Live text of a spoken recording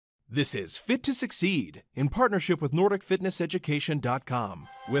This is Fit to Succeed in partnership with NordicFitnessEducation.com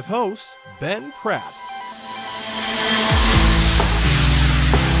with hosts Ben Pratt.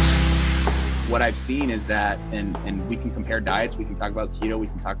 What I've seen is that, and we can compare diets, we can talk about keto, we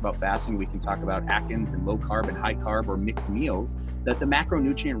can talk about fasting, we can talk about Atkins and low carb and high carb or mixed meals, that the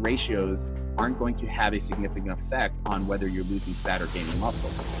macronutrient ratios aren't going to have a significant effect on whether you're losing fat or gaining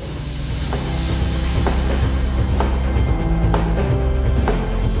muscle.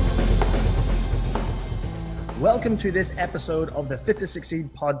 Welcome to this episode of the Fit to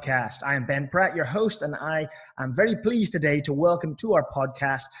Succeed podcast. I am Ben Pratt, your host, and I am very pleased today to welcome to our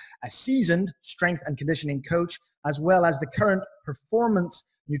podcast a seasoned strength and conditioning coach, as well as the current performance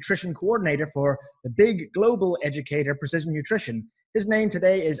nutrition coordinator for the big global educator, Precision Nutrition. His name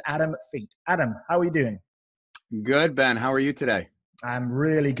today is Adam Feit. Adam, how are you doing? Good, Ben. How are you today? I'm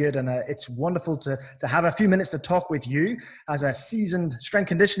really good, and it's wonderful to have a few minutes to talk with you as a seasoned strength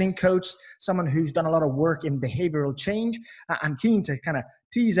conditioning coach, someone who's done a lot of work in behavioral change. I'm keen to kind of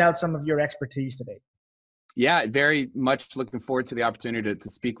tease out some of your expertise today. Yeah, very much looking forward to the opportunity to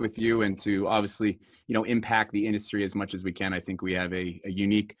speak with you and to obviously, impact the industry as much as we can. I think we have a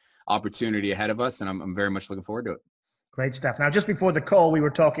unique opportunity ahead of us, and I'm very much looking forward to it. Great stuff. Now, just before the call, we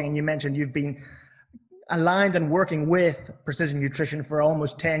were talking, and you mentioned you've been aligned and working with Precision Nutrition for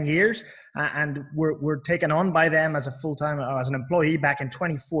almost 10 years, and we're taken on by them as a full-time, as an employee back in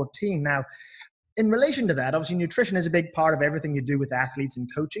 2014. Now, in relation to that, obviously nutrition is a big part of everything you do with athletes and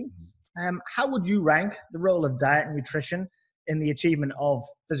coaching. How would you rank the role of diet and nutrition in the achievement of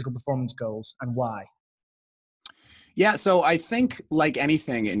physical performance goals, and why? Yeah, so I think like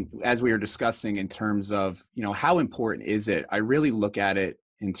anything, and as we were discussing in terms of, how important is it, I really look at it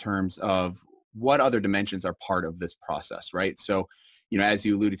in terms of what other dimensions are part of this process, right? So, as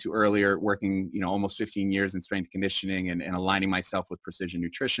you alluded to earlier, working, almost 15 years in strength conditioning and aligning myself with Precision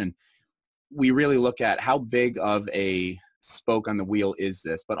Nutrition, we really look at how big of a spoke on the wheel is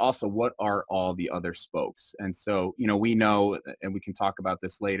this, but also what are all the other spokes? And so, we know, and we can talk about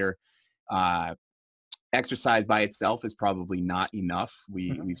this later, exercise by itself is probably not enough.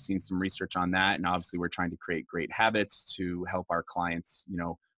 We've seen some research on that, and obviously we're trying to create great habits to help our clients,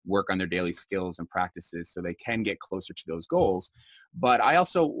 work on their daily skills and practices so they can get closer to those goals. But I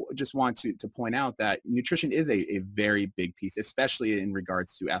also just want to point out that nutrition is a very big piece, especially in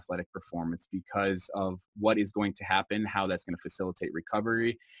regards to athletic performance, because of what is going to happen, how that's going to facilitate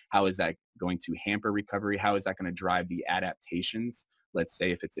recovery, how is that going to hamper recovery, how is that going to drive the adaptations, let's say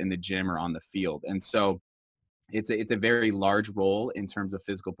if it's in the gym or on the field. And so it's a very large role in terms of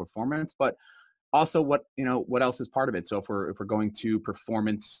physical performance, but also what else is part of it. So if we're going to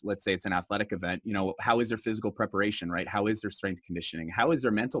performance, let's say it's an athletic event, how is their physical preparation, right? How is their strength conditioning? How is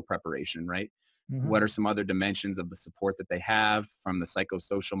their mental preparation, right? What are some other dimensions of the support that they have, from the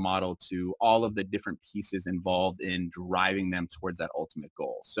psychosocial model to all of the different pieces involved in driving them towards that ultimate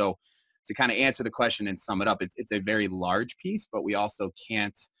goal? So to kind of answer the question and sum it up, it's a very large piece, but we also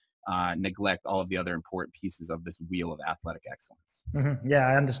can't neglect all of the other important pieces of this wheel of athletic excellence. Yeah,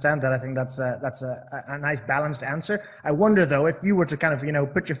 I understand that. I think that's a nice balanced answer. I wonder though, if you were to kind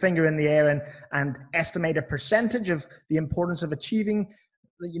of, put your finger in the air and estimate a percentage of the importance of achieving,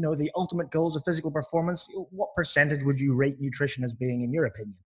 the ultimate goals of physical performance, what percentage would you rate nutrition as being, in your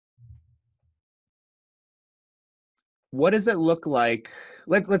opinion? What does it look like?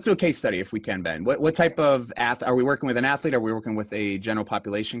 Let's do a case study if we can, Ben. What type of are we working with an athlete? Are we working with a general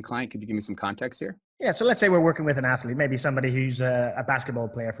population client? Could you give me some context here? Yeah, so let's say we're working with an athlete, maybe somebody who's a basketball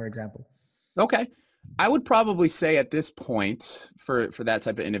player, for example. Okay. I would probably say at this point for that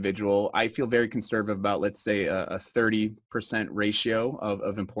type of individual, I feel very conservative about, let's say, a 30% ratio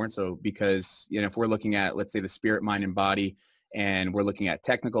of importance. So because, if we're looking at, let's say, the spirit, mind, and body, and we're looking at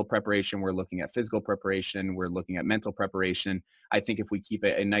technical preparation, we're looking at physical preparation, we're looking at mental preparation, I think if we keep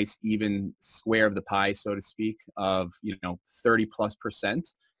a nice even square of the pie, so to speak, of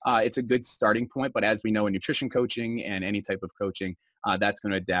 30+%, it's a good starting point. But as we know in nutrition coaching and any type of coaching, that's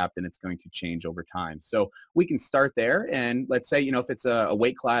going to adapt and it's going to change over time. So we can start there, and let's say if it's a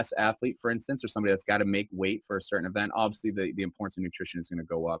weight class athlete, for instance, or somebody that's got to make weight for a certain event, obviously the importance of nutrition is going to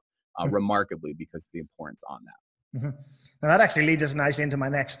go up remarkably because of the importance on that. Now that actually leads us nicely into my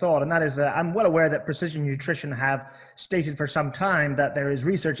next thought, and that is I'm well aware that Precision Nutrition have stated for some time that there is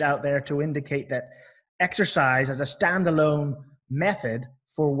research out there to indicate that exercise as a standalone method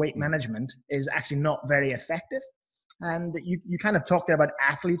for weight management is actually not very effective. And you kind of talked there about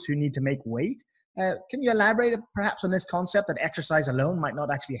athletes who need to make weight. Can you elaborate perhaps on this concept that exercise alone might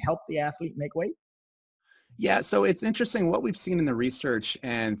not actually help the athlete make weight? Yeah, so it's interesting what we've seen in the research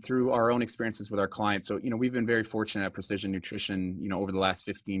and through our own experiences with our clients. So, we've been very fortunate at Precision Nutrition, over the last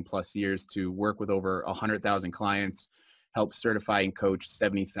 15 plus years to work with over 100,000 clients, help certify and coach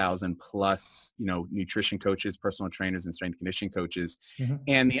 70,000 plus, nutrition coaches, personal trainers, and strength conditioning coaches. Hmm.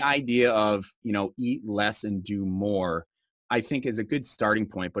 And the idea of, eat less and do more, I think is a good starting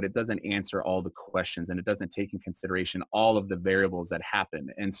point, but it doesn't answer all the questions and it doesn't take in consideration all of the variables that happen.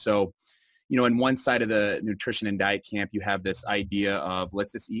 And so, in one side of the nutrition and diet camp, you have this idea of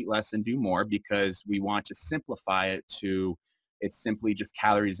let's just eat less and do more because we want to simplify it to it's simply just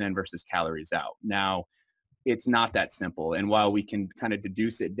calories in versus calories out. Now, it's not that simple. And while we can kind of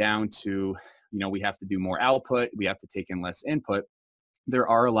deduce it down to, we have to do more output, we have to take in less input, there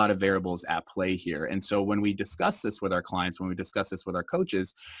are a lot of variables at play here. And so when we discuss this with our clients, when we discuss this with our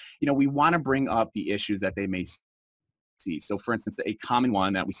coaches, we want to bring up the issues that they may see. So for instance, a common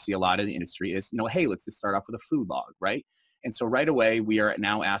one that we see a lot in the industry is, hey, let's just start off with a food log, right? And so right away, we are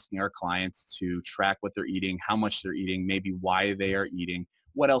now asking our clients to track what they're eating, how much they're eating, maybe why they are eating,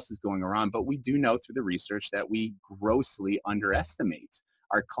 what else is going on. But we do know through the research that we grossly underestimate,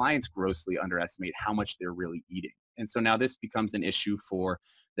 our clients grossly underestimate how much they're really eating. And so now this becomes an issue for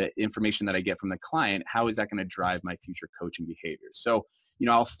the information that I get from the client. How is that going to drive my future coaching behaviors? So,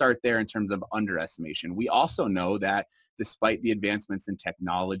 I'll start there in terms of underestimation. We also know that despite the advancements in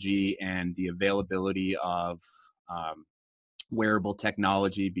technology and the availability of wearable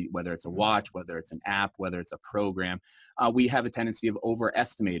technology, whether it's a watch, whether it's an app, whether it's a program, we have a tendency of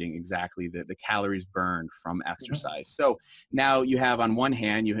overestimating exactly the calories burned from exercise. So now you have on one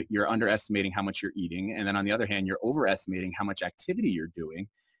hand, you're underestimating how much you're eating. And then on the other hand, you're overestimating how much activity you're doing.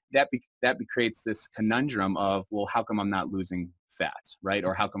 That creates this conundrum of, well, how come I'm not losing fat, right?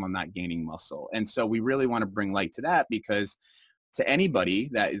 Or how come I'm not gaining muscle? And so we really want to bring light to that because to anybody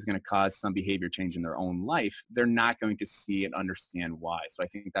that is going to cause some behavior change in their own life, they're not going to see and understand why. So I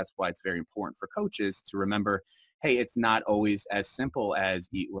think that's why it's very important for coaches to remember, hey, it's not always as simple as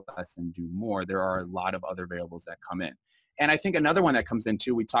eat less and do more. There are a lot of other variables that come in. And I think another one that comes in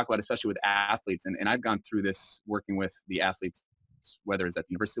too, we talk about, especially with athletes, and I've gone through this working with the athletes, whether it's at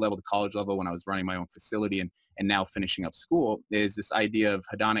the university level, the college level, when I was running my own facility and now finishing up school, is this idea of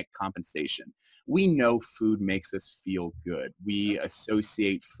hedonic compensation. We know food makes us feel good. We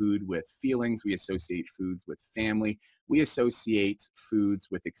associate food with feelings. We associate foods with family. We associate foods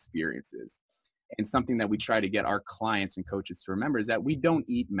with experiences. And something that we try to get our clients and coaches to remember is that we don't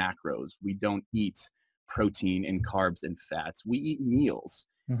eat macros. We don't eat protein and carbs and fats. We eat meals.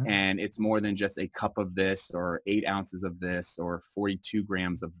 Mm-hmm. And it's more than just a cup of this or 8 ounces of this or 42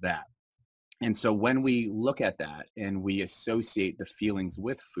 grams of that. And so when we look at that and we associate the feelings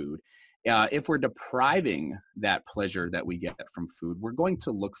with food, if we're depriving that pleasure that we get from food, we're going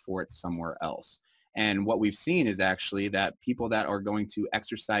to look for it somewhere else. And what we've seen is actually that people that are going to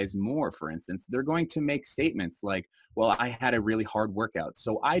exercise more, for instance, they're going to make statements like, well, I had a really hard workout,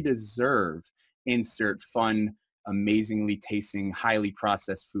 so I deserve insert fun, amazingly tasting, highly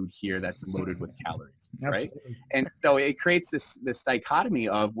processed food here that's loaded with calories, right? Absolutely. And so it creates this dichotomy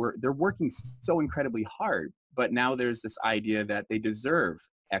of they're working so incredibly hard, but now there's this idea that they deserve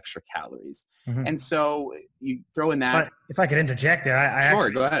extra calories. Mm-hmm. And so you throw in that. If I could interject there, I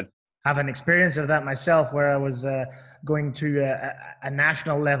sure, go ahead. Have an experience of that myself where I was going to a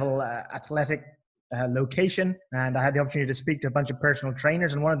national level athletic location, and I had the opportunity to speak to a bunch of personal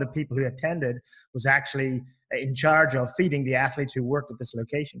trainers, and one of the people who attended was actually in charge of feeding the athletes who worked at this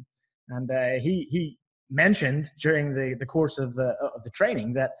location. And he mentioned during the course of the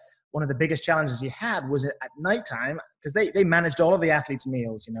training that one of the biggest challenges he had was at nighttime, because they managed all of the athletes'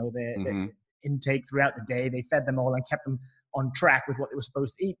 meals, the intake throughout the day. They fed them all and kept them on track with what they were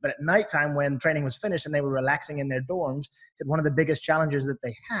supposed to eat. But at nighttime, when training was finished and they were relaxing in their dorms, that one of the biggest challenges that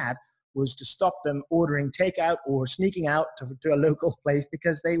they had was to stop them ordering takeout or sneaking out to a local place,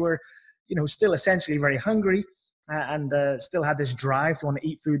 because they were, still essentially very hungry and still had this drive to want to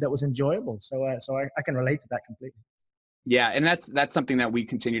eat food that was enjoyable. So I can relate to that completely. Yeah, and that's something that we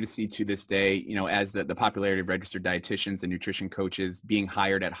continue to see to this day, as the popularity of registered dietitians and nutrition coaches being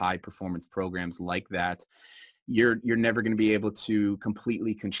hired at high performance programs like that. You're never going to be able to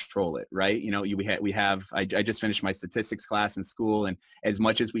completely control it, right? I just finished my statistics class in school, and as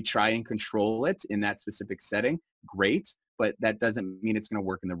much as we try and control it in that specific setting, great, but that doesn't mean it's going to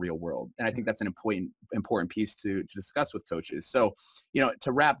work in the real world. And I think that's an important piece to discuss with coaches. So,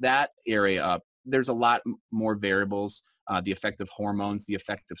 to wrap that area up, there's a lot more variables. The effect of hormones, the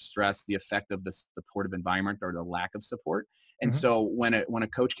effect of stress, the effect of the supportive environment or the lack of support. And so when a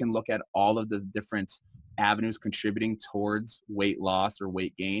coach can look at all of the different avenues contributing towards weight loss or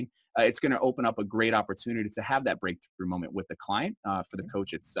weight gain, it's going to open up a great opportunity to have that breakthrough moment with the client, for the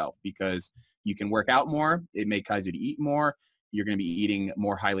coach itself, because you can work out more. It may cause you to eat more. You're going to be eating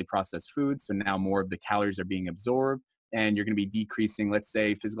more highly processed foods. So now more of the calories are being absorbed, and you're going to be decreasing, let's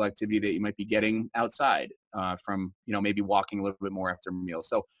say, physical activity that you might be getting outside, from, maybe walking a little bit more after a meal.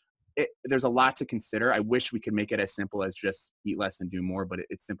 So there's a lot to consider. I wish we could make it as simple as just eat less and do more, but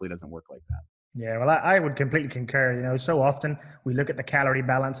it simply doesn't work like that. Yeah, well, I would completely concur. So often we look at the calorie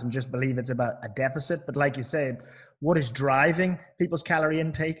balance and just believe it's about a deficit. But like you said, what is driving people's calorie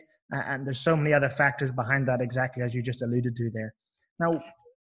intake? And there's so many other factors behind that, exactly as you just alluded to there. Now,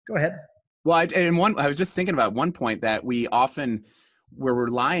 go ahead. Well, I was just thinking about one point that we're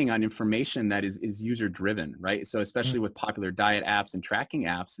relying on information that is user driven, right? So especially with popular diet apps and tracking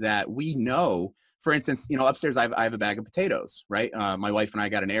apps that we know, for instance, upstairs I have a bag of potatoes, right? My wife and I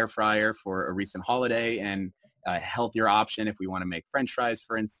got an air fryer for a recent holiday, and a healthier option if we want to make French fries,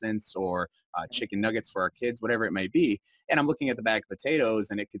 for instance, or chicken nuggets for our kids, whatever it may be. And I'm looking at the bag of potatoes,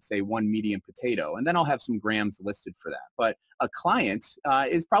 and it could say 1 medium potato, and then I'll have some grams listed for that. But a client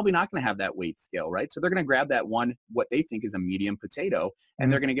is probably not going to have that weight scale, right? So they're going to grab that one, what they think is a medium potato,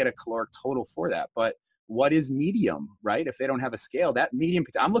 and they're going to get a caloric total for that. But what is medium, right? If they don't have a scale, that medium,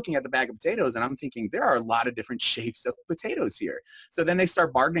 I'm looking at the bag of potatoes and I'm thinking there are a lot of different shapes of potatoes here. So then they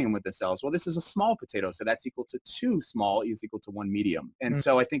start bargaining with themselves. Well, this is a small potato, so that's equal to 2 small is equal to 1 medium. And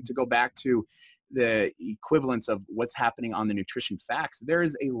so I think to go back to the equivalence of what's happening on the nutrition facts, there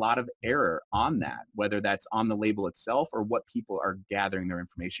is a lot of error on that, whether that's on the label itself or what people are gathering their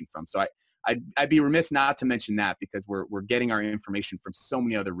information from. So I'd be remiss not to mention that, because we're getting our information from so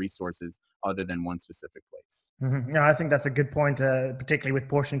many other resources other than one specific place. Mm-hmm. Yeah, I think that's a good point, particularly with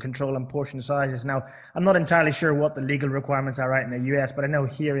portion control and portion sizes. Now, I'm not entirely sure what the legal requirements are right in the US, but I know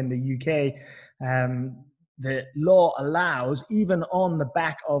here in the UK, the law allows, even on the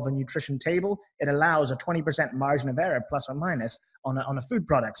back of a nutrition table, it allows a 20% margin of error, plus or minus, on a food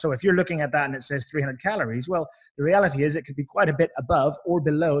product. So if you're looking at that and it says 300 calories, well, the reality is it could be quite a bit above or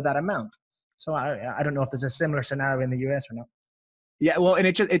below that amount. So I don't know if there's a similar scenario in the US or not. Yeah, well, and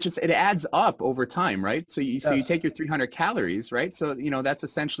it adds up over time, right? So you take your 300 calories, right? So, that's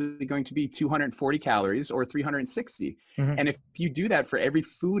essentially going to be 240 calories or 360. Mm-hmm. And if you do that for every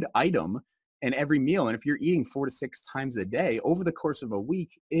food item and every meal, and if you're eating 4 to 6 times a day over the course of a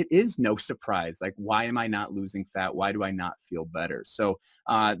week, it is no surprise. Like, why am I not losing fat? Why do I not feel better? So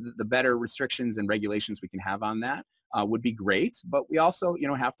the better restrictions and regulations we can have on that would be great, but we also,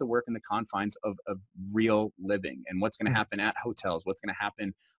 have to work in the confines of real living and what's going to happen at hotels, what's going to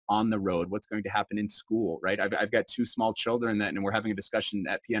happen on the road, what's going to happen in school, right? I've got 2 small children and we're having a discussion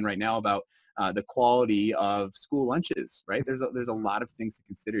at PN right now about the quality of school lunches, right? There's a lot of things to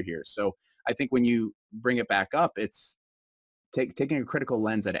consider here. So I think when you bring it back up, it's taking a critical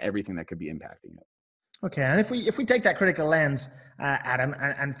lens at everything that could be impacting it. Okay, and if we take that critical lens, Adam,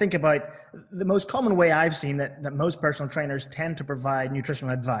 and think about the most common way I've seen that most personal trainers tend to provide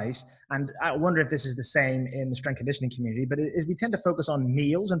nutritional advice, and I wonder if this is the same in the strength conditioning community, but is we tend to focus on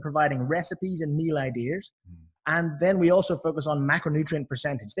meals and providing recipes and meal ideas. And then we also focus on macronutrient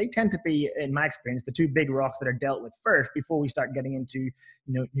percentage. They tend to be, in my experience, the 2 big rocks that are dealt with first before we start getting into,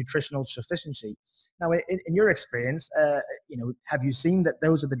 nutritional sufficiency. Now, in your experience, have you seen that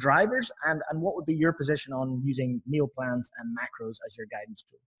those are the drivers? And what would be your position on using meal plans and macros as your guidance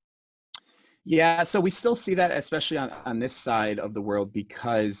tool? Yeah, so we still see that, especially on this side of the world,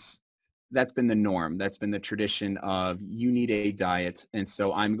 because that's been the norm. That's been the tradition of you need a diet. And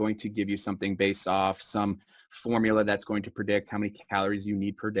so I'm going to give you something based off some formula that's going to predict how many calories you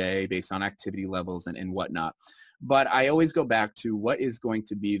need per day based on activity levels and whatnot. But I always go back to what is going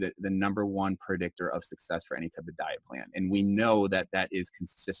to be the number one predictor of success for any type of diet plan. And we know that is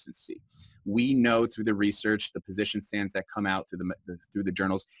consistency. We know through the research, the position stands that come out through the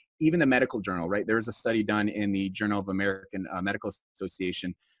journals, even the medical journal, right? There was a study done in the Journal of American Medical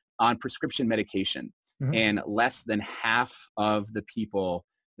Association on prescription medication. Mm-hmm. And less than half of the people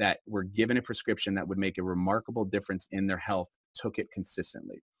that were given a prescription that would make a remarkable difference in their health took it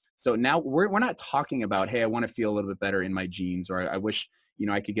consistently. So now we're not talking about, hey, I want to feel a little bit better in my genes, or I wish,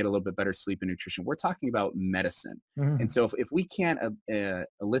 I could get a little bit better sleep and nutrition. We're talking about medicine. Mm-hmm. And so if we can't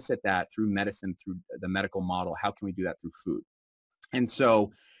elicit that through medicine, through the medical model, how can we do that through food? And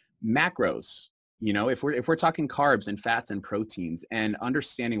so macros, if we're talking carbs and fats and proteins and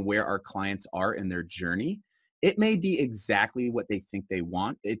understanding where our clients are in their journey, it may be exactly what they think they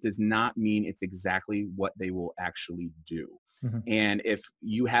want. It does not mean it's exactly what they will actually do. And if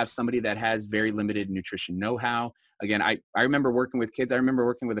you have somebody that has very limited nutrition know-how, again, I remember working with kids. I remember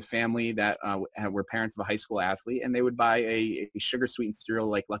working with a family that were parents of a high school athlete, and they would buy a sugar sweetened cereal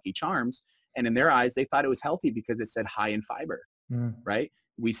like Lucky Charms. And in their eyes, they thought it was healthy because it said high in fiber, right?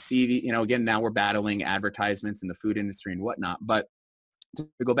 We see, again, now we're battling advertisements in the food industry and whatnot, but to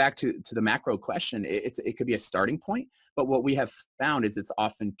go back to the macro question, it could be a starting point, but what we have found is it's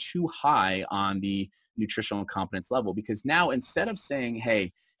often too high on the nutritional competence level, because now instead of saying,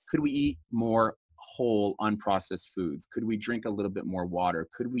 hey, could we eat more whole unprocessed foods? Could we drink a little bit more water?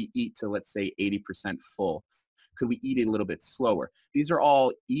 Could we eat to, let's say, 80% full? Could we eat a little bit slower? These are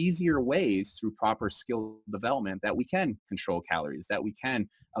all easier ways through proper skill development that we can control calories, that we can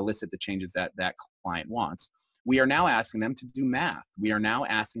elicit the changes that that client wants. We are now asking them to do math. We are now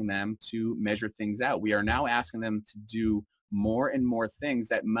asking them to measure things out. We are now asking them to do more and more things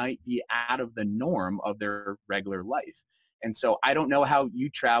that might be out of the norm of their regular life. And so I don't know how you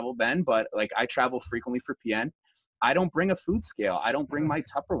travel, Ben, but like I travel frequently for PN. I don't bring a food scale. I don't bring my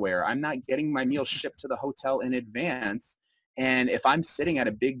Tupperware. I'm not getting my meals shipped to the hotel in advance. And if I'm sitting at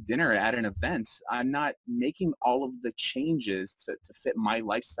a big dinner at an event, I'm not making all of the changes to fit my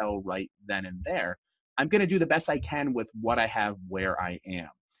lifestyle right then and there. I'm going to do the best I can with what I have where I am.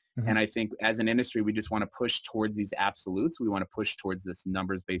 And I think as an industry, we just want to push towards these absolutes. We want to push towards this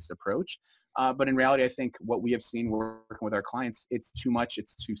numbers-based approach. But in reality, I think what we have seen working with our clients, it's too much,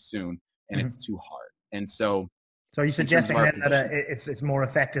 it's too soon, and it's too hard. And so are you suggesting then that it's more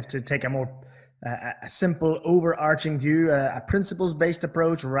effective to take a more a simple overarching view, a principles-based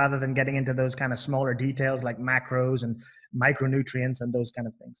approach, rather than getting into those kind of smaller details like macros and micronutrients and those kind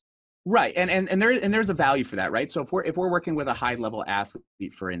of things? Right. And there's a value for that, right? So if we're working with a high level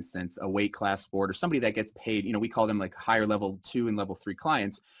athlete, for instance, a weight class sport, or somebody that gets paid, we call them like higher level 2 and level 3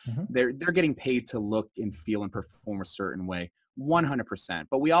 clients, they're getting paid to look and feel and perform a certain way, 100%.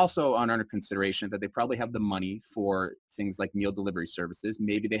 But we also are under consideration that they probably have the money for things like meal delivery services.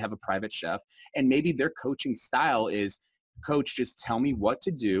 Maybe they have a private chef, and maybe their coaching style is, coach, just tell me what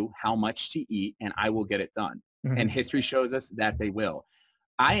to do, how much to eat, and I will get it done. And history shows us that they will.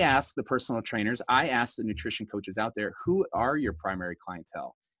 I ask the personal trainers, I ask the nutrition coaches out there, who are your primary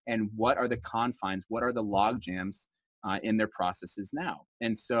clientele, and what are the confines, what are the log jams in their processes now?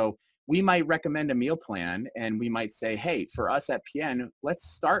 And so we might recommend a meal plan, and we might say, hey, for us at PN, let's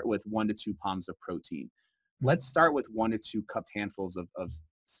start with 1 to 2 palms of protein. Let's start with 1 to 2 cupped handfuls of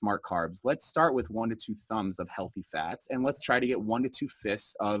smart carbs. Let's start with 1 to 2 thumbs of healthy fats, and let's try to get 1 to 2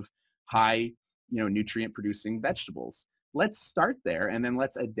 fists of high, nutrient producing vegetables. Let's start there, and then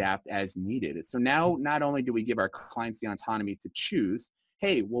let's adapt as needed. So now not only do we give our clients the autonomy to choose,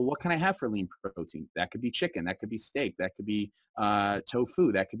 hey, well, what can I have for lean protein? That could be chicken, that could be steak, that could be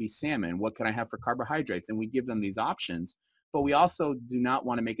tofu, that could be salmon. What can I have for carbohydrates? And we give them these options, but we also do not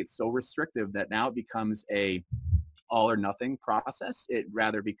want to make it so restrictive that now it becomes a all or nothing process. It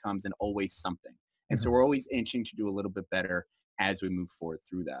rather becomes an always something. And so we're always inching to do a little bit better as we move forward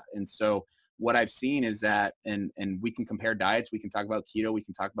through that. And so what I've seen is that, and we can compare diets, we can talk about keto, we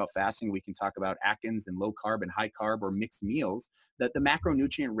can talk about fasting, we can talk about Atkins and low carb and high carb or mixed meals, that the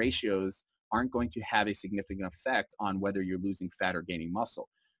macronutrient ratios aren't going to have a significant effect on whether you're losing fat or gaining muscle.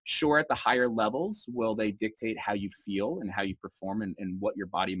 Sure, at the higher levels, will they dictate how you feel and how you perform and what your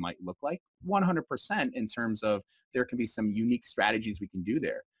body might look like? 100% in terms of there can be some unique strategies we can do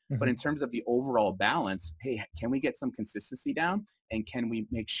there. But in terms of the overall balance, hey, can we get some consistency down? And can we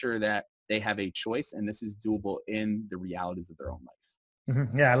make sure that they have a choice and this is doable in the realities of their own life?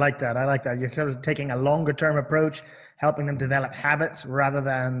 Yeah, I like that. You're kind of taking a longer term approach, helping them develop habits rather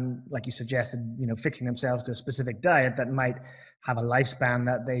than, like you suggested, fixing themselves to a specific diet that might have a lifespan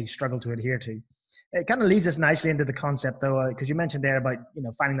that they struggle to adhere to. It kind of leads us nicely into the concept, though, because you mentioned there about,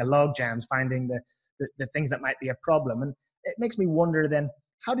 finding the log jams, finding the things that might be a problem. And it makes me wonder then,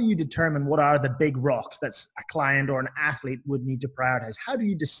 how do you determine what are the big rocks that a client or an athlete would need to prioritize? How do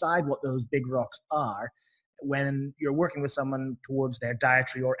you decide what those big rocks are when you're working with someone towards their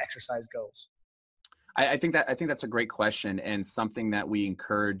dietary or exercise goals? I think that's a great question, and something that we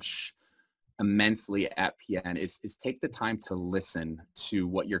encourage immensely at PN is take the time to listen to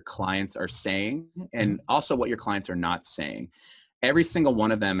what your clients are saying and also what your clients are not saying. Every single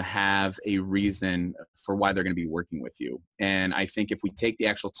one of them have a reason for why they're going to be working with you. And I think if we take the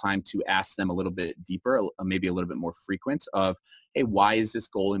actual time to ask them a little bit deeper, maybe a little bit more frequent of, hey, why is this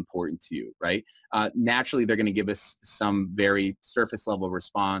goal important to you, right? Naturally, they're going to give us some very surface level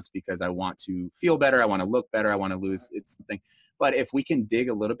response because I want to feel better, I want to look better, I want to lose something. But if we can dig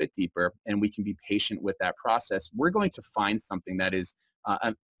a little bit deeper and we can be patient with that process, we're going to find something that is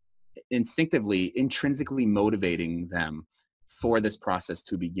intrinsically motivating them for this process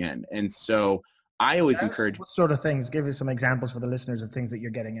to begin. And so I always encourage. What sort of things? Give us some examples for the listeners of things that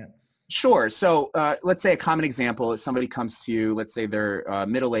you're getting at. Sure. So let's say a common example is somebody comes to you, let's say they're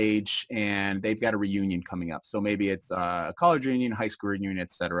middle age and they've got a reunion coming up. So maybe it's a college reunion, high school reunion,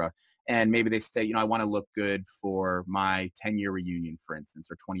 et cetera. And maybe they say, I want to look good for my 10-year reunion, for instance,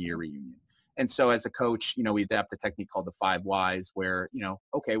 or 20-year reunion. And so as a coach, we adapt a technique called the 5 whys where,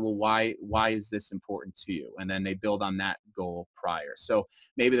 okay, well, why is this important to you? And then they build on that goal prior. So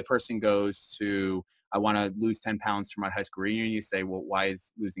maybe the person goes to, I want to lose 10 pounds for my high school reunion. You say, well, why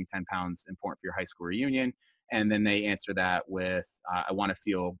is losing 10 pounds important for your high school reunion? And then they answer that with, I want to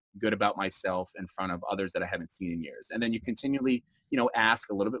feel good about myself in front of others that I haven't seen in years. And then you continually, ask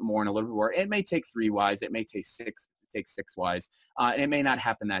a little bit more and a little bit more. It may take 3 whys. It may take 6 whys. And it may not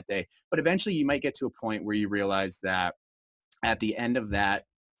happen that day. But eventually you might get to a point where you realize that at the end of that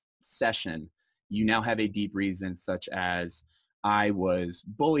session, you now have a deep reason such as, I was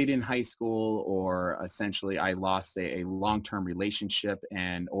bullied in high school, or essentially I lost a long-term relationship,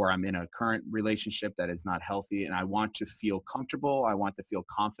 or I'm in a current relationship that is not healthy, and I want to feel comfortable. I want to feel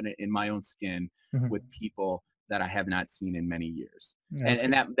confident in my own skin with people that I have not seen in many years. Yeah,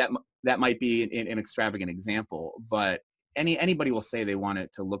 and that might be an extravagant example, but anybody will say they want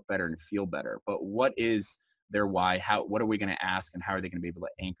it to look better and feel better. But what is their why? What are we going to ask, and how are they going to be able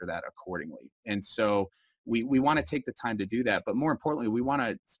to anchor that accordingly? And so we want to take the time to do that, but more importantly, we want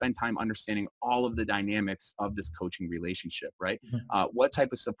to spend time understanding all of the dynamics of this coaching relationship, right? What type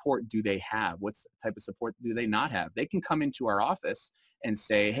of support do they have? What type of support do they not have? They can come into our office and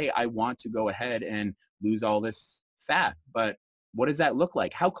say, hey, I want to go ahead and lose all this fat, but what does that look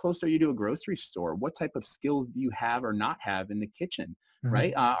like? How close are you to a grocery store? What type of skills do you have or not have in the kitchen,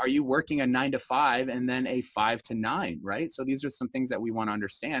 right? Are you working a 9 to 5 and then a 5 to 9, right? So these are some things that we want to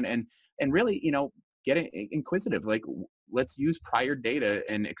understand, and really, get inquisitive. Like, let's use prior data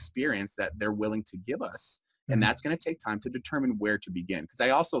and experience that they're willing to give us. And that's going to take time to determine where to begin. Because I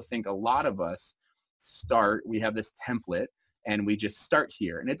also think a lot of us we have this template and we just start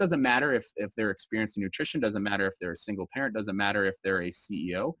here. And it doesn't matter if they're experienced in nutrition, doesn't matter if they're a single parent, doesn't matter if they're a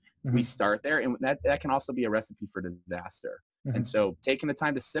CEO. We start there, and that can also be a recipe for disaster. And so taking the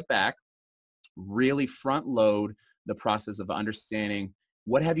time to sit back, really front load the process of understanding,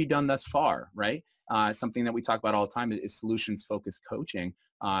 what have you done thus far, right? Something that we talk about all the time is solutions-focused coaching.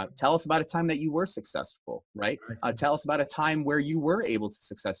 Tell us about a time that you were successful, right? Tell us about a time where you were able to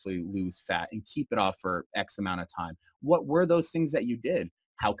successfully lose fat and keep it off for X amount of time. What were those things that you did?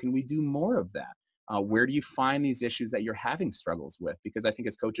 How can we do more of that? Where do you find these issues that you're having struggles with? Because I think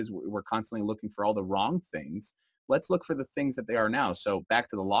as coaches, we're constantly looking for all the wrong things. Let's look for the things that they are now. So back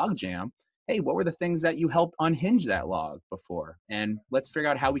to the log jam. Hey, what were the things that you helped unhinge that log before? And let's figure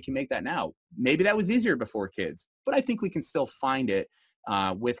out how we can make that now. Maybe that was easier before kids, but I think we can still find it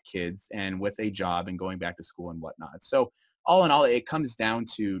with kids and with a job and going back to school and whatnot. So all in all, it comes down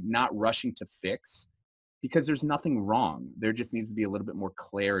to not rushing to fix, because there's nothing wrong. There just needs to be a little bit more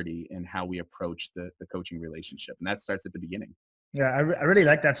clarity in how we approach the coaching relationship. And that starts at the beginning. Yeah, I really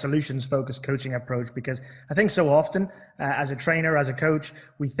like that solutions-focused coaching approach, because I think so often as a trainer, as a coach,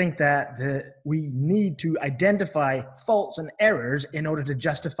 we think that we need to identify faults and errors in order to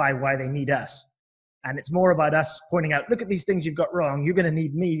justify why they need us. And it's more about us pointing out, look at these things you've got wrong. You're going to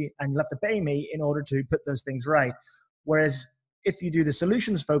need me and you'll have to pay me in order to put those things right. Whereas if you do the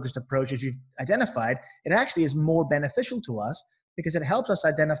solutions-focused approach, as you've identified, it actually is more beneficial to us, because it helps us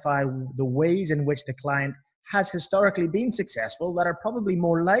identify the ways in which the client has historically been successful that are probably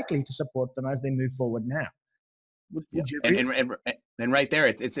more likely to support them as they move forward now. Would you agree? And right there,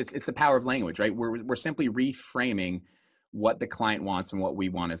 it's the power of language, right? We're simply reframing what the client wants and what we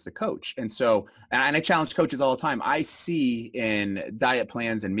want as a coach. And so, and I challenge coaches all the time. I see in diet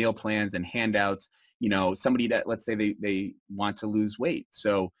plans and meal plans and handouts, somebody that, let's say they want to lose weight.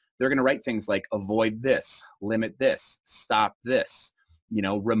 So they're going to write things like avoid this, limit this, stop this,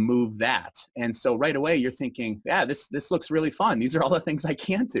 remove that. And so right away you're thinking, yeah, this looks really fun. These are all the things I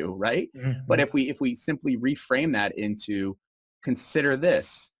can't do, right? But if we simply reframe that into consider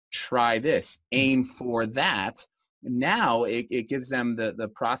this, try this, aim for that, now it gives them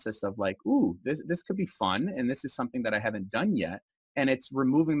the process of like, ooh, this could be fun, and this is something that I haven't done yet. And it's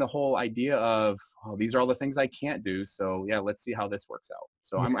removing the whole idea of, oh, these are all the things I can't do. So yeah, let's see how this works out.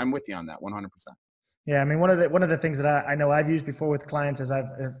 So I'm with you on that 100%. Yeah, I mean, one of the things that I know I've used before with clients is I've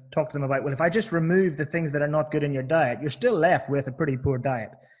talked to them about, well, if I just remove the things that are not good in your diet, you're still left with a pretty poor diet.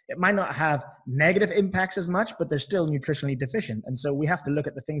 It might not have negative impacts as much, but they're still nutritionally deficient. And so we have to look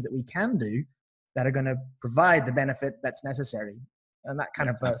at the things that we can do that are going to provide the benefit that's necessary. And that kind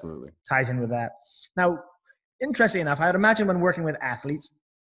of absolutely ties in with that. Now, interesting enough, I'd imagine when working with athletes,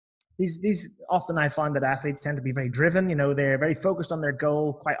 these often I find that athletes tend to be very driven. You know, they're very focused on their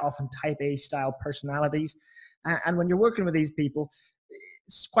goal, quite often type A style personalities. And when you're working with these people,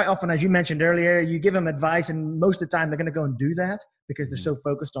 it's quite often, as you mentioned earlier, you give them advice and most of the time they're going to go and do that because they're so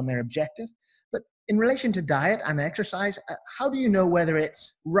focused on their objective. But in relation to diet and exercise, how do you know whether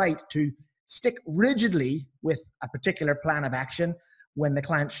it's right to stick rigidly with a particular plan of action when the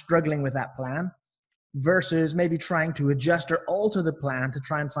client's struggling with that plan, versus maybe trying to adjust or alter the plan to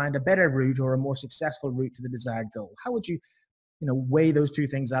try and find a better route or a more successful route to the desired goal? How would you, weigh those two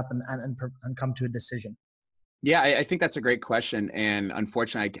things up and come to a decision? Yeah, I think that's a great question. And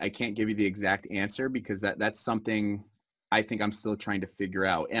unfortunately, I can't give you the exact answer because that's something I think I'm still trying to figure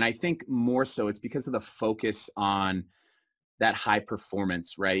out. And I think more so it's because of the focus on that high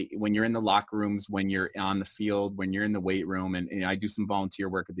performance, right? When you're in the locker rooms, when you're on the field, when you're in the weight room, and I do some volunteer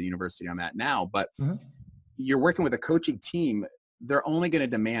work at the university I'm at now, but you're working with a coaching team, they're only going to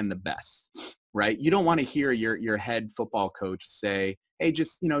demand the best, right? You don't want to hear your head football coach say, hey,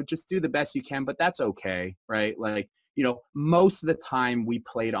 just do the best you can, but that's okay, right? Like, most of the time we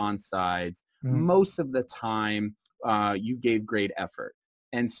played on sides, most of the time you gave great effort.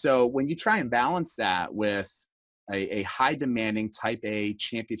 And so when you try and balance that with a high demanding type A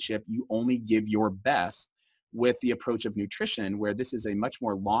championship, you only give your best with the approach of nutrition, where this is a much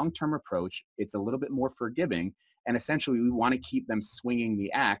more long-term approach. It's a little bit more forgiving. And essentially we want to keep them swinging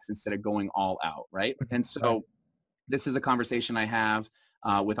the axe instead of going all out. Right. And so this is a conversation I have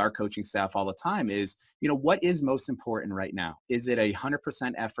with our coaching staff all the time is, what is most important right now? Is it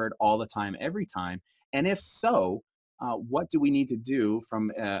 100% effort all the time, every time? And if so, what do we need to do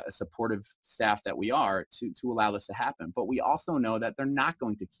from a supportive staff that we are to allow this to happen? But we also know that they're not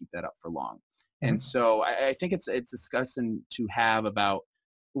going to keep that up for long. And so I think it's discussing to have about,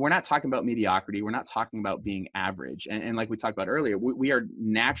 we're not talking about mediocrity. We're not talking about being average. And like we talked about earlier, we are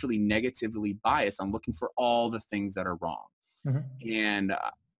naturally negatively biased on looking for all the things that are wrong. And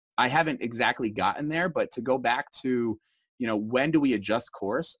I haven't exactly gotten there, but to go back to, when do we adjust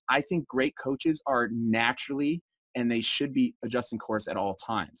course? I think great coaches are naturally, and they should be adjusting course at all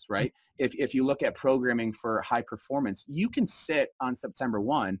times, right? If you look at programming for high performance, you can sit on September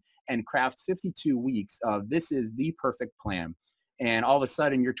 1 and craft 52 weeks of this is the perfect plan. And all of a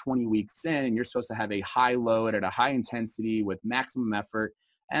sudden you're 20 weeks in and you're supposed to have a high load at a high intensity with maximum effort.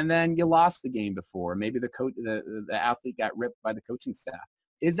 And then you lost the game before. Maybe the athlete got ripped by the coaching staff.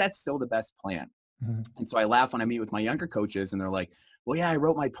 Is that still the best plan? And so I laugh when I meet with my younger coaches and they're like, well, yeah, I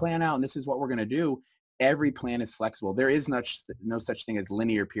wrote my plan out and this is what we're going to do. Every plan is flexible. There is no such thing as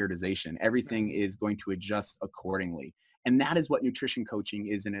linear periodization. Everything is going to adjust accordingly. And that is what nutrition coaching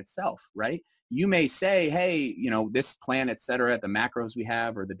is in itself, right? You may say, hey, this plan, et cetera, the macros we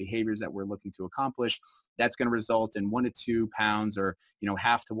have or the behaviors that we're looking to accomplish, that's going to result in 1 to 2 pounds or,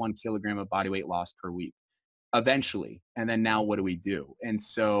 0.5 to 1 kilogram of body weight loss per week eventually. And then now what do we do? And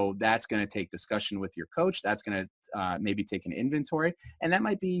so that's going to take discussion with your coach. That's going to maybe take an inventory. And that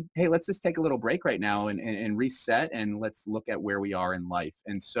might be, hey, let's just take a little break right now and reset and let's look at where we are in life.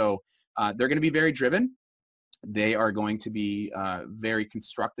 And so they're going to be very driven. They are going to be very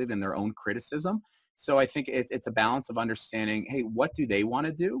constructive in their own criticism. So I think it's a balance of understanding, hey, what do they want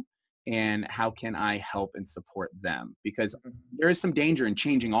to do? And how can I help and support them? Because there is some danger in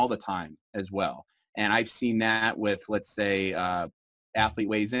changing all the time as well. And I've seen that with, let's say, athlete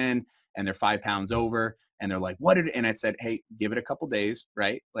weighs in and they're 5 pounds over and they're like, and I said, hey, give it a couple days,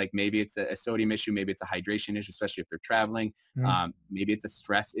 right? Like maybe it's a sodium issue, maybe it's a hydration issue, especially if they're traveling. Maybe it's a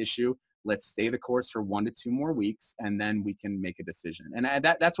stress issue. Let's stay the course for 1 to 2 more weeks and then we can make a decision. And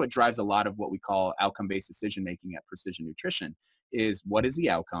that's what drives a lot of what we call outcome-based decision-making at Precision Nutrition is what is the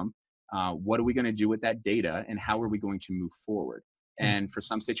outcome? What are we going to do with that data and how are we going to move forward? And for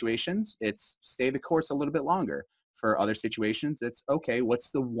some situations, it's stay the course a little bit longer. For other situations, it's okay,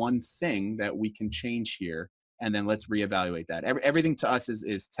 what's the one thing that we can change here? And then let's reevaluate that. Everything to us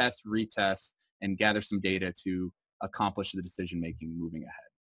is test, retest, and gather some data to accomplish the decision-making moving ahead.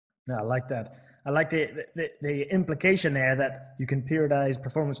 No, I like that. I like the implication there that you can periodize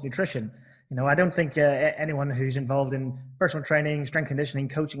performance nutrition. I don't think anyone who's involved in personal training, strength conditioning,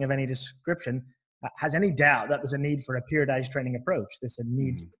 coaching of any description has any doubt that there's a need for a periodized training approach. There's a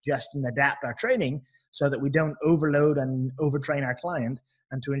need to adjust and adapt our training so that we don't overload and overtrain our client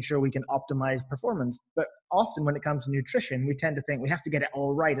and to ensure we can optimize performance. But often when it comes to nutrition, we tend to think we have to get it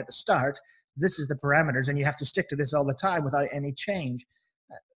all right at the start. This is the parameters and you have to stick to this all the time without any change.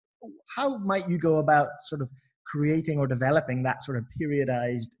 How might you go about sort of creating or developing that sort of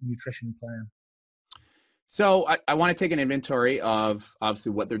periodized nutrition plan? So I want to take an inventory of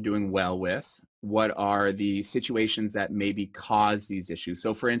obviously what they're doing well with, what are the situations that maybe cause these issues.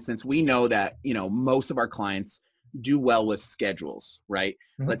 So for instance, we know that, most of our clients do well with schedules, right?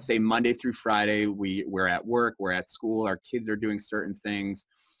 Mhm. Let's say Monday through Friday, we're at work, we're at school, our kids are doing certain things.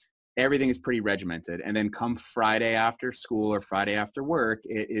 Everything is pretty regimented. And then come Friday after school or Friday after work,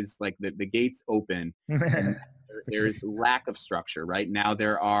 it is like the gates open and For sure. there's lack of structure, right? Now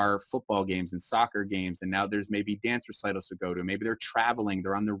there are football games and soccer games, and now there's maybe dance recitals to go to. Maybe they're traveling,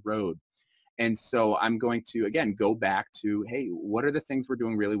 they're on the road. And so I'm going to, again, go back to, hey, what are the things we're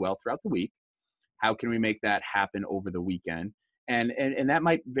doing really well throughout the week? How can we make that happen over the weekend? And that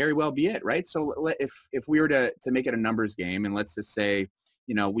might very well be it, right? So if we were to make it a numbers game, and let's just say,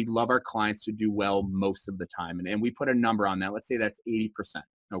 we love our clients to do well most of the time, and we put a number on that. Let's say that's 80%,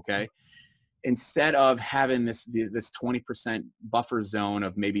 okay? Instead of having this 20% buffer zone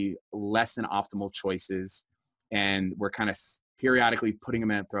of maybe less than optimal choices, and we're kind of periodically putting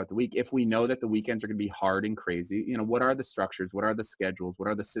them in throughout the week, if we know that the weekends are going to be hard and crazy, what are the structures, what are the schedules, what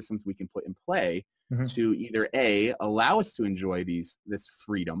are the systems we can put in play Mhm. to either allow us to enjoy this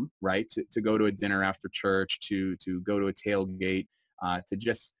freedom, right, to go to a dinner after church, to go to a tailgate, to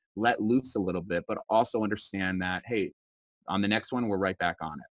just let loose a little bit, but also understand that, hey, on the next one we're right back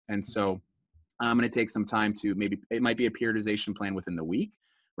on it. And so I'm going to take some time to, maybe it might be a periodization plan within the week,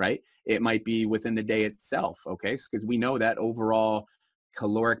 right? It might be within the day itself, okay? Because we know that overall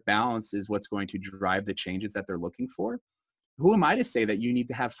caloric balance is what's going to drive the changes that they're looking for. Who am I to say that you need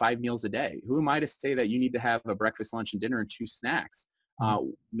to have 5 meals a day? Who am I to say that you need to have a breakfast, lunch, and dinner and 2 snacks?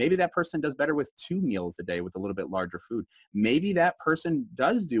 Mhm. Maybe that person does better with 2 meals a day with a little bit larger food. Maybe that person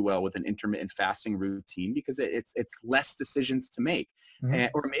does do well with an intermittent fasting routine because it's less decisions to make. Mhm.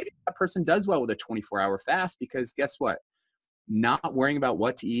 Or maybe that person does well with a 24-hour fast because guess what? Not worrying about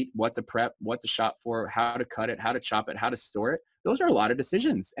what to eat, what to prep, what to shop for, how to cut it, how to chop it, how to store it. Those are a lot of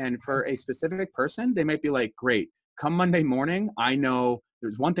decisions. And for a specific person, they might be like, great, come Monday morning, I know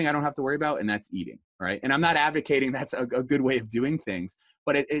there's one thing I don't have to worry about, and that's eating, right? And I'm not advocating that's a good way of doing things,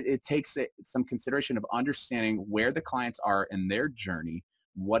 but it takes some consideration of understanding where the clients are in their journey,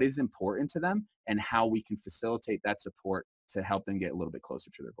 what is important to them, and how we can facilitate that support to help them get a little bit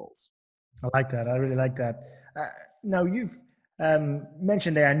closer to their goals. I like that. I really like that. Now, you've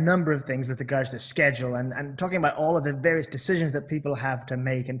mentioned there a number of things with regards to schedule and talking about all of the various decisions that people have to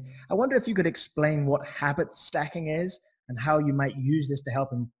make. And I wonder if you could explain what habit stacking is and how you might use this to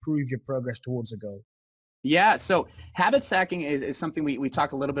help improve your progress towards a goal. Yeah, so habit stacking is something we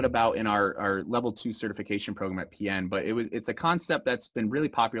talked a little bit about in our level 2 certification program at PN, but it's a concept that's been really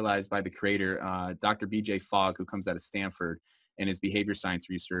popularized by the creator, Dr. BJ Fogg, who comes out of Stanford and his behavior science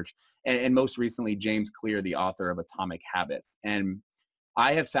research, and most recently, James Clear, the author of Atomic Habits. And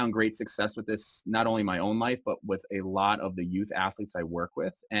I have found great success with this, not only in my own life, but with a lot of the youth athletes I work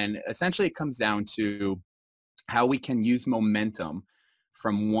with. And essentially it comes down to how we can use momentum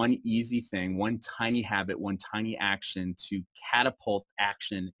from one easy thing, one tiny habit, one tiny action to catapult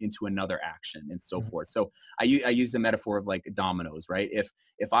action into another action and so Mhm. forth. So I use the metaphor of like dominoes, right?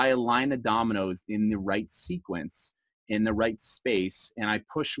 If I align the dominoes in the right sequence, in the right space, and I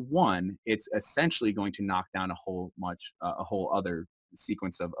push one, it's essentially going to knock down a whole other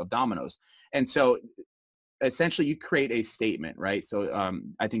sequence of dominoes. And so essentially you create a statement, right? So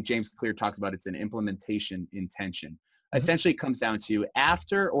I think James Clear talks about it's an implementation intention. Mhm. Essentially it comes down to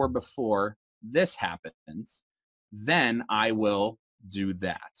after or before this happens, then I will do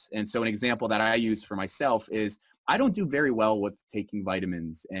that. And so an example that I use for myself is I don't do very well with taking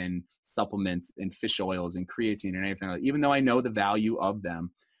vitamins and supplements and fish oils and creatine and anything like that, even though I know the value of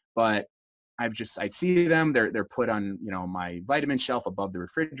them. But I see them, they're put on, my vitamin shelf above the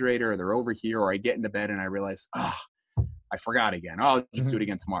refrigerator, or they're over here, or I get into bed and I realize, I forgot again. Oh, I'll just do it Mhm.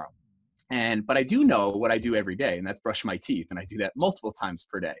 again tomorrow. But I do know what I do every day, and that's brush my teeth. And I do that multiple times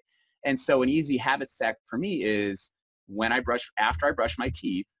per day. And so an easy habit stack for me is after I brush my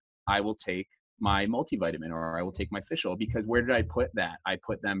teeth, I will take my multivitamin or I will take my fish oil, because where did I put that? I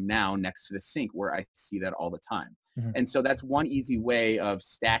put them now next to the sink where I see that all the time. Mhm. And so that's one easy way of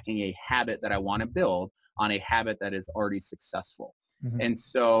stacking a habit that I want to build on a habit that is already successful. Mhm. And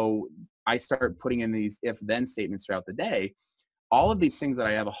so I start putting in these if then statements throughout the day. All of these things that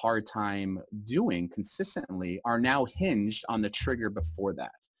I have a hard time doing consistently are now hinged on the trigger before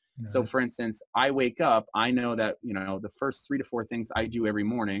that. So Yeah. for instance, I wake up, I know that, the first 3 to 4 things I do every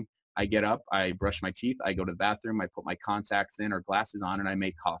morning, I get up, I brush my teeth, I go to the bathroom, I put my contacts in or glasses on, and I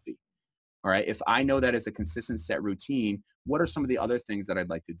make coffee. All right. If I know that as a consistent set routine, what are some of the other things that I'd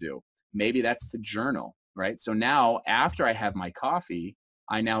like to do? Maybe that's to journal, right? So now after I have my coffee,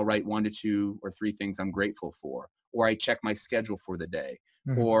 I now write 1 to 2 or 3 things I'm grateful for, or I check my schedule for the day,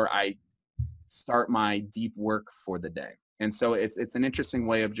 or I start my deep work for the day. And so it's an interesting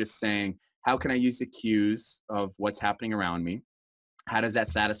way of just saying, how can I use the cues of what's happening around me? How does that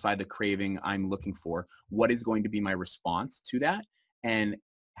satisfy the craving I'm looking for? What is going to be my response to that? And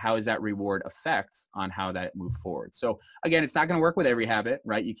how is that reward effect on how that move forward? So again, it's not going to work with every habit,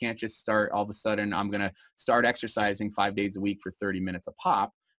 right? You can't just start all of a sudden, I'm going to start exercising 5 days a week for 30 minutes a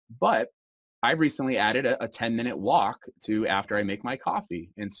pop. But I've recently added a 10-minute walk to after I make my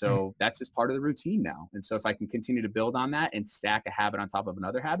coffee. And so that's just part of the routine now. And so if I can continue to build on that and stack a habit on top of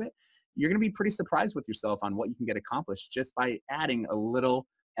another habit, you're going to be pretty surprised with yourself on what you can get accomplished just by adding a little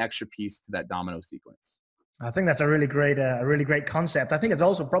extra piece to that domino sequence. I think that's a really great concept. I think it's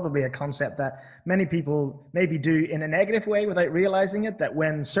also probably a concept that many people maybe do in a negative way without realizing it, that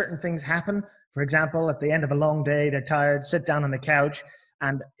when certain things happen, for example, at the end of a long day, they're tired, sit down on the couch,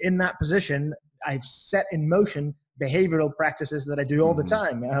 and in that position, I've set in motion behavioral practices that I do all the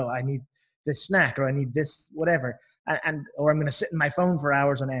time. Oh, I need this snack, or I need this whatever, or I'm going to sit in my phone for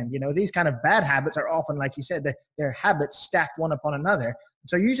hours on end. These kind of bad habits are often, like you said, they're habits stacked one upon another.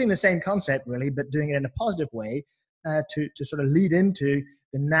 So using the same concept really, but doing it in a positive way to sort of lead into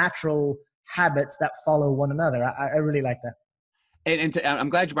the natural habits that follow one another. I really like that. I'm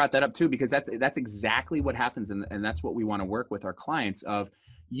glad you brought that up too, because that's exactly what happens. And that's what we want to work with our clients of,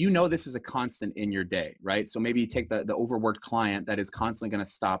 this is a constant in your day, right? So maybe you take the overworked client that is constantly going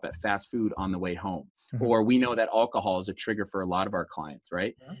to stop at fast food on the way home. Or we know that alcohol is a trigger for a lot of our clients,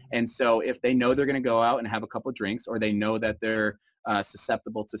 right? And so if they know they're going to go out and have a couple of drinks, or they know that they're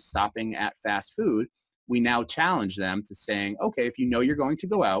susceptible to stopping at fast food, we now challenge them to saying, okay, if you're going to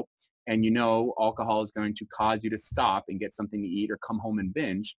go out, and alcohol is going to cause you to stop and get something to eat or come home and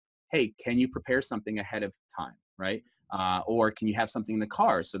binge, hey, can you prepare something ahead of time, right? Or can you have something in the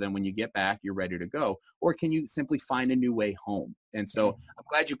car so then when you get back, you're ready to go? Or can you simply find a new way home? And so I'm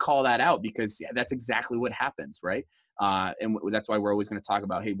glad you call that out, because that's exactly what happens, right? And that's why we're always going to talk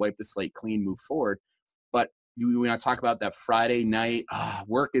about, hey, wipe the slate clean, move forward. But we want to talk about that Friday night,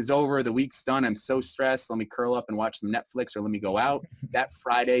 work is over, the week's done, I'm so stressed, let me curl up and watch some Netflix, or let me go out. That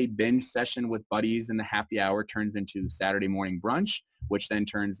Friday binge session with buddies in the happy hour turns into Saturday morning brunch, which then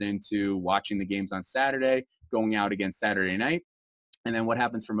turns into watching the games on Saturday, going out again Saturday night. And then what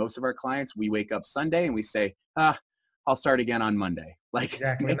happens for most of our clients, we wake up Sunday and we say, I'll start again on Monday. Like,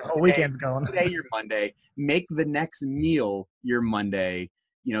 exactly. The whole weekend's going. Today your Monday. Make the next meal your Monday.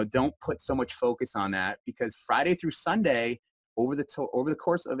 Don't put so much focus on that, because Friday through Sunday over the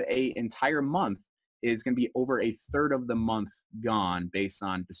course of a entire month is going to be over a third of the month gone based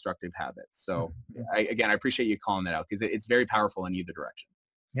on destructive habits. So I appreciate you calling that out, because it's very powerful in either direction.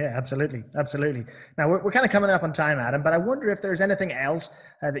 Yeah, absolutely. Absolutely. Now we're kind of coming up on time, Adam, but I wonder if there's anything else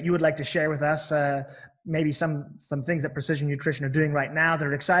that you would like to share with us, maybe some things that Precision Nutrition are doing right now that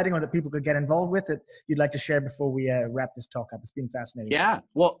are exciting, or that people could get involved with, that you'd like to share before we wrap this talk up. It's been fascinating. Yeah.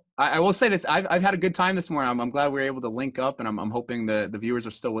 Well, I will say this. I've had a good time this morning. I'm glad we were able to link up, and I'm hoping the viewers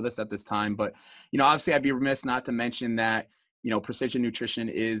are still with us at this time. But, obviously I'd be remiss not to mention that, Precision Nutrition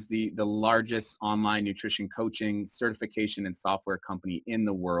is the largest online nutrition coaching certification and software company in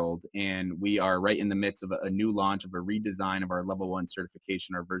the world. And we are right in the midst of a new launch of a redesign of our level 1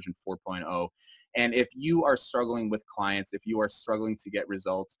 certification, our version 4.0. And if you are struggling with clients, if you are struggling to get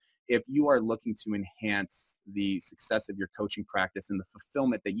results, if you are looking to enhance the success of your coaching practice and the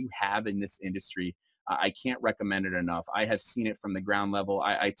fulfillment that you have in this industry, I can't recommend it enough. I have seen it from the ground level.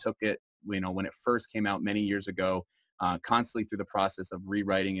 I took it, when it first came out many years ago, constantly through the process of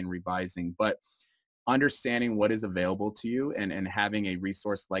rewriting and revising, but understanding what is available to you and having a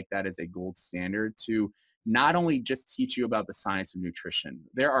resource like that as a gold standard to not only just teach you about the science of nutrition.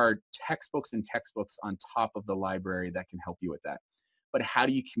 There are textbooks and textbooks on top of the library that can help you with that. But how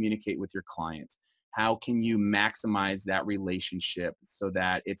do you communicate with your client? How can you maximize that relationship so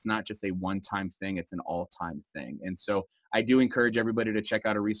that it's not just a one-time thing, it's an all-time thing? And so I do encourage everybody to check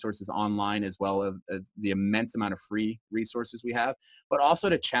out our resources online, as well as the immense amount of free resources we have, but also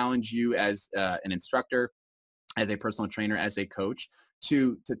to challenge you as an instructor, as a personal trainer, as a coach,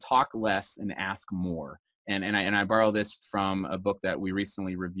 to talk less and ask more. And I borrow this from a book that we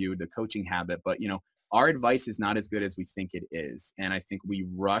recently reviewed, The Coaching Habit. But our advice is not as good as we think it is. And I think we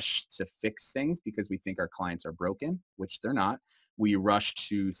rush to fix things because we think our clients are broken, which they're not. We rush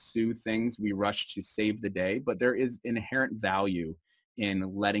to soothe things. We rush to save the day. But there is inherent value in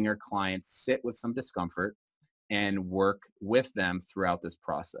letting our clients sit with some discomfort and work with them throughout this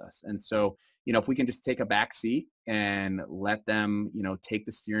process. And so, if we can just take a back seat and let them, take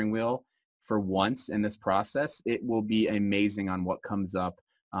the steering wheel for once in this process, it will be amazing on what comes up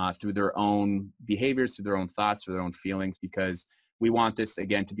through their own behaviors, through their own thoughts, through their own feelings, because we want this,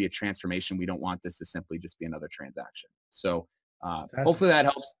 again, to be a transformation. We don't want this to simply just be another transaction. So hopefully that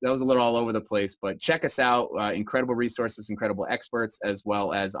helps. That was a little all over the place, but check us out. Incredible resources, incredible experts, as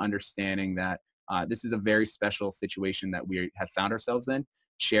well as understanding that this is a very special situation that we have found ourselves in.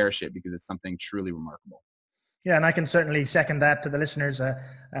 Cherish it because it's something truly remarkable. Yeah, and I can certainly second that to the listeners.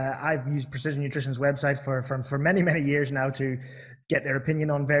 I've used Precision Nutrition's website for many, many years now to get their opinion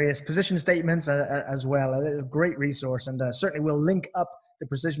on various position statements as well. A great resource, and certainly we'll link up the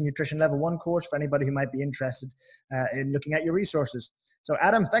Precision Nutrition Level 1 course for anybody who might be interested in looking at your resources. So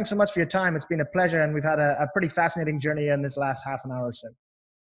Adam, thanks so much for your time. It's been a pleasure, and we've had a pretty fascinating journey in this last half an hour or so.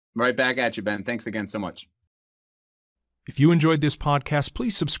 Right back at you, Ben. Thanks again so much. If you enjoyed this podcast,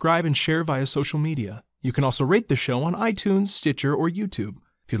 please subscribe and share via social media. You can also rate the show on iTunes, Stitcher, or YouTube.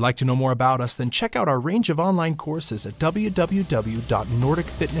 If you'd like to know more about us, then check out our range of online courses at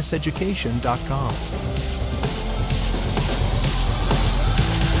www.nordicfitnesseducation.com.